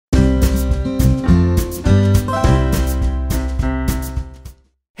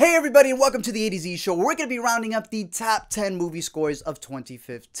everybody, and welcome to the A to Z show. We're going to be rounding up the top 10 movie scores of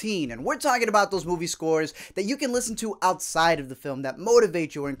 2015. And we're talking about those movie scores that you can listen to outside of the film that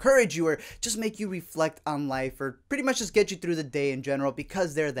motivate you or encourage you or just make you reflect on life or pretty much just get you through the day in general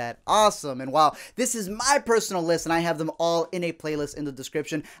because they're that awesome. And while this is my personal list and I have them all in a playlist in the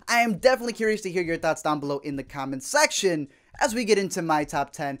description, I am definitely curious to hear your thoughts down below in the comment section as we get into my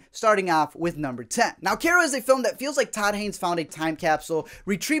top 10, starting off with number 10. Now, Sicario is a film that feels like Todd Haynes found a time capsule,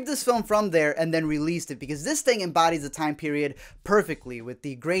 retrieved this film from there, and then released it, because this thing embodies the time period perfectly with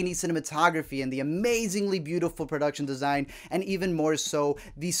the grainy cinematography and the amazingly beautiful production design, and even more so,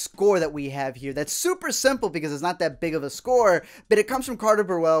 the score that we have here. That's super simple because it's not that big of a score, but it comes from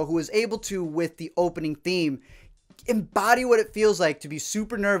Burwell, who is able to, with the opening theme, embody what it feels like to be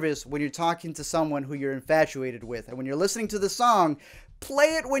super nervous when you're talking to someone who you're infatuated with. And when you're listening to the song,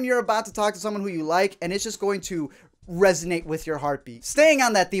 play it when you're about to talk to someone who you like, and it's just going to resonate with your heartbeat. Staying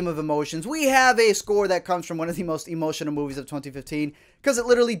on that theme of emotions, we have a score that comes from one of the most emotional movies of 2015 because it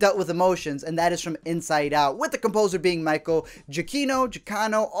literally dealt with emotions, and that is from Inside Out, with the composer being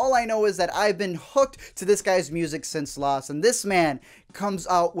Giacchino. All I know is that I've been hooked to this guy's music since Lost, and this man comes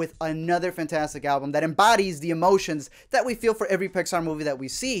out with another fantastic album that embodies the emotions that we feel for every Pixar movie that we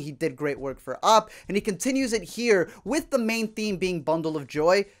see. He did great work for Up, and he continues it here with the main theme being Bundle of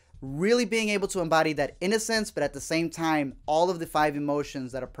Joy, really being able to embody that innocence, but at the same time, all of the 5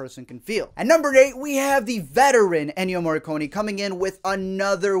 emotions that a person can feel. At number 8, we have the veteran Ennio Morricone coming in with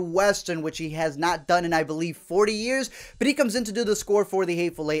another Western, which he has not done in, I believe, 40 years, but he comes in to do the score for the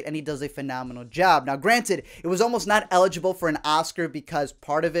Hateful Eight, and he does a phenomenal job. Now, granted, it was almost not eligible for an Oscar because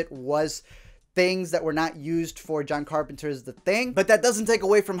part of it was things that were not used for John Carpenter's The Thing, but that doesn't take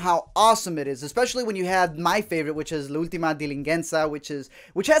away from how awesome it is, especially when you have my favorite, which is L'Ultima Diligenza,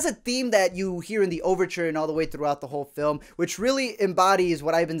 which has a theme that you hear in the overture and all the way throughout the whole film, which really embodies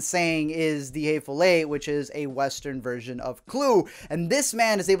what I've been saying is the Hateful Eight, which is a Western version of Clue. And this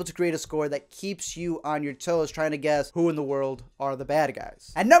man is able to create a score that keeps you on your toes trying to guess who in the world are the bad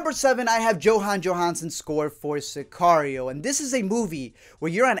guys. At number 7, I have Johansson's score for Sicario, and this is a movie where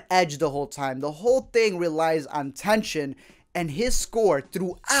you're on edge the whole time. The whole thing relies on tension, and his score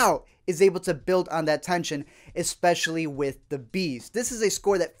throughout is able to build on that tension, especially with the Beast. This is a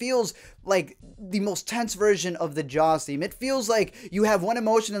score that feels like the most tense version of the Jaws theme. It feels like you have one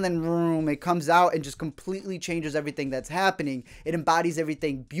emotion and then boom, it comes out and just completely changes everything that's happening. It embodies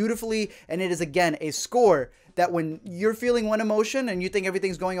everything beautifully, and it is, again, a score that when you're feeling one emotion and you think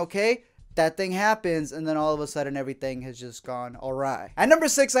everything's going okay, that thing happens, and then all of a sudden everything has just gone awry. At number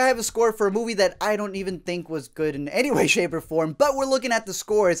 6, I have a score for a movie that I don't even think was good in any way, shape, or form, but we're looking at the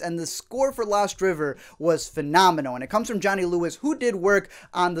scores, and the score for Lost River was phenomenal, and it comes from Johnny Lewis, who did work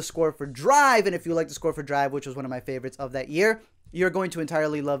on the score for Drive, and if you like the score for Drive, which was one of my favorites of that year, you're going to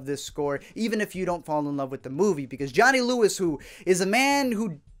entirely love this score, even if you don't fall in love with the movie, because Johnny Lewis, who is a man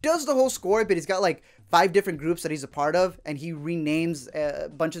who does the whole score, but he's got like 5 different groups that he's a part of, and he renames a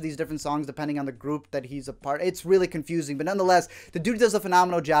bunch of these different songs depending on the group that he's a part of. It's really confusing, but nonetheless, the dude does a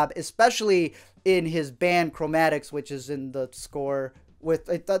phenomenal job, especially in his band Chromatics, which is in the score with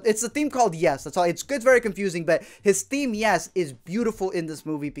it's a theme called Yes. That's all. It's very confusing, but his theme Yes is beautiful in this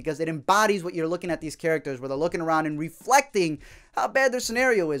movie because it embodies what you're looking at these characters, where they're looking around and reflecting how bad their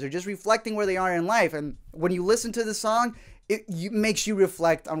scenario is, or just reflecting where they are in life. And when you listen to the song, it makes you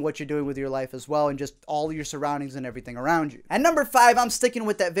reflect on what you're doing with your life as well, and just all your surroundings and everything around you. At number 5, I'm sticking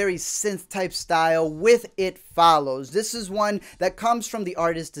with that very synth type style with It Follows. This is one that comes from the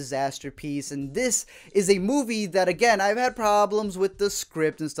artist Disasterpeace, and this is a movie that, again, I've had problems with the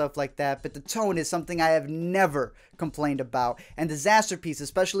script and stuff like that, but the tone is something I have never complained about. And Disasterpeace,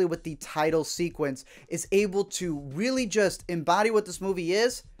 especially with the title sequence, is able to really just embody what this movie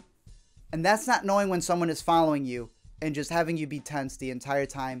is, and that's not knowing when someone is following you and just having you be tense the entire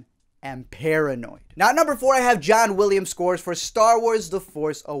time and paranoid. Now, at number 4, I have John Williams scores for Star Wars The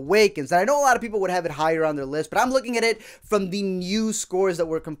Force Awakens. And I know a lot of people would have it higher on their list, but I'm looking at it from the new scores that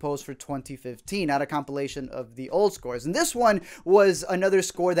were composed for 2015, not a compilation of the old scores. And this one was another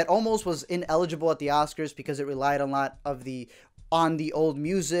score that almost was ineligible at the Oscars because it relied a lot of on the old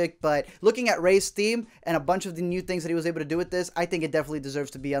music, but looking at Ray's theme and a bunch of the new things that he was able to do with this, I think it definitely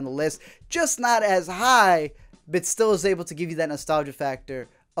deserves to be on the list. Just not as high, but still is able to give you that nostalgia factor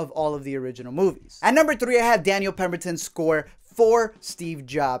of all of the original movies. At number 3, I have Daniel Pemberton's score for Steve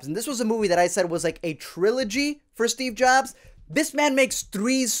Jobs. And this was a movie that I said was like a trilogy for Steve Jobs. This man makes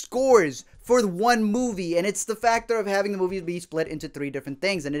 3 scores for one movie, and it's the factor of having the movie be split into 3 different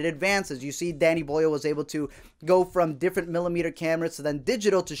things, and it advances. You see, Danny Boyle was able to go from different millimeter cameras to then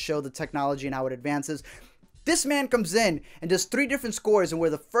digital to show the technology and how it advances. This man comes in and does 3 different scores, and where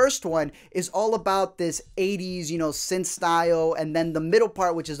the first one is all about this 80s, synth style, and then the middle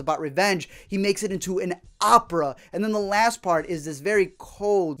part, which is about revenge, he makes it into an opera, and then the last part is this very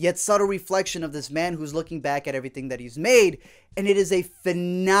cold yet subtle reflection of this man who's looking back at everything that he's made, and it is a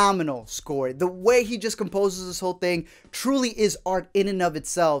phenomenal score. The way he just composes this whole thing truly is art in and of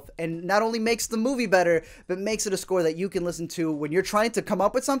itself, and not only makes the movie better, but makes it a score that you can listen to when you're trying to come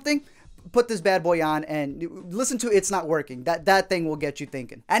up with something. Put this bad boy on and listen to It's Not Working. That thing will get you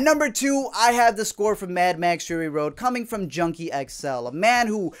thinking. At number 2, I have the score from Mad Max Fury Road, coming from Junkie XL, a man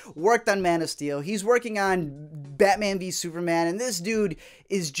who worked on Man of Steel. He's working on Batman v Superman, and this dude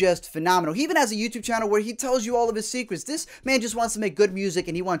is just phenomenal. He even has a YouTube channel where he tells you all of his secrets. This man just wants to make good music,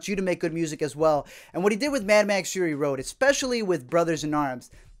 and he wants you to make good music as well. And what he did with Mad Max Fury Road, especially with Brothers in Arms,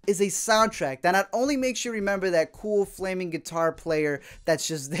 is a soundtrack that not only makes you remember that cool flaming guitar player that's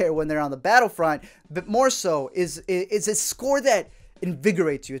just there when they're on the battlefront, but more so is a score that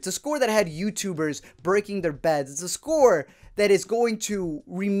invigorates you. It's a score that had YouTubers breaking their beds. It's a score that is going to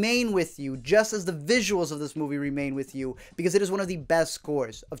remain with you just as the visuals of this movie remain with you, because it is one of the best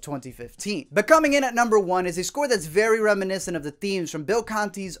scores of 2015. But coming in at number 1 is a score that's very reminiscent of the themes from Bill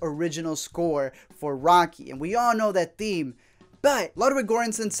Conti's original score for Rocky, and we all know that theme. But Ludwig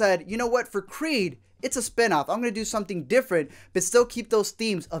Goransson said, you know what, for Creed, it's a spinoff. I'm going to do something different, but still keep those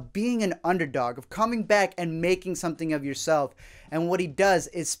themes of being an underdog, of coming back and making something of yourself. And what he does,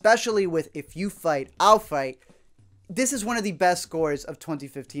 especially with If You Fight, I'll Fight, this is one of the best scores of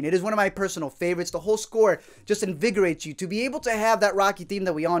 2015. It is one of my personal favorites. The whole score just invigorates you. To be able to have that Rocky theme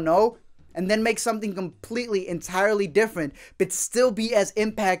that we all know, and then make something completely, entirely different, but still be as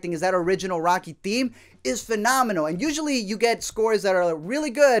impacting as that original Rocky theme, is phenomenal. And usually you get scores that are really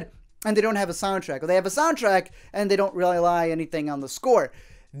good and they don't have a soundtrack, or they have a soundtrack and they don't rely anything on the score.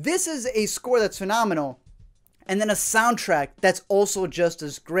 This is a score that's phenomenal, and then a soundtrack that's also just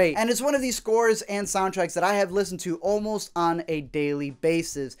as great. And it's one of these scores and soundtracks that I have listened to almost on a daily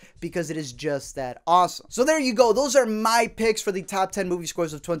basis because it is just that awesome. So there you go. Those are my picks for the top 10 movie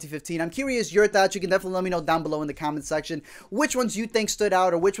scores of 2015. I'm curious your thoughts. You can definitely let me know down below in the comment section which ones you think stood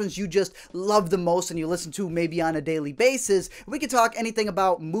out, or which ones you just love the most and you listen to maybe on a daily basis. We can talk anything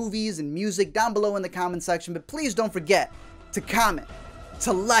about movies and music down below in the comment section, but please don't forget to comment,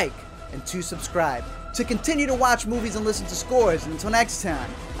 to like, and to subscribe to continue to watch movies and listen to scores. And until next time,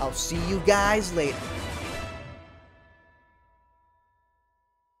 I'll see you guys later.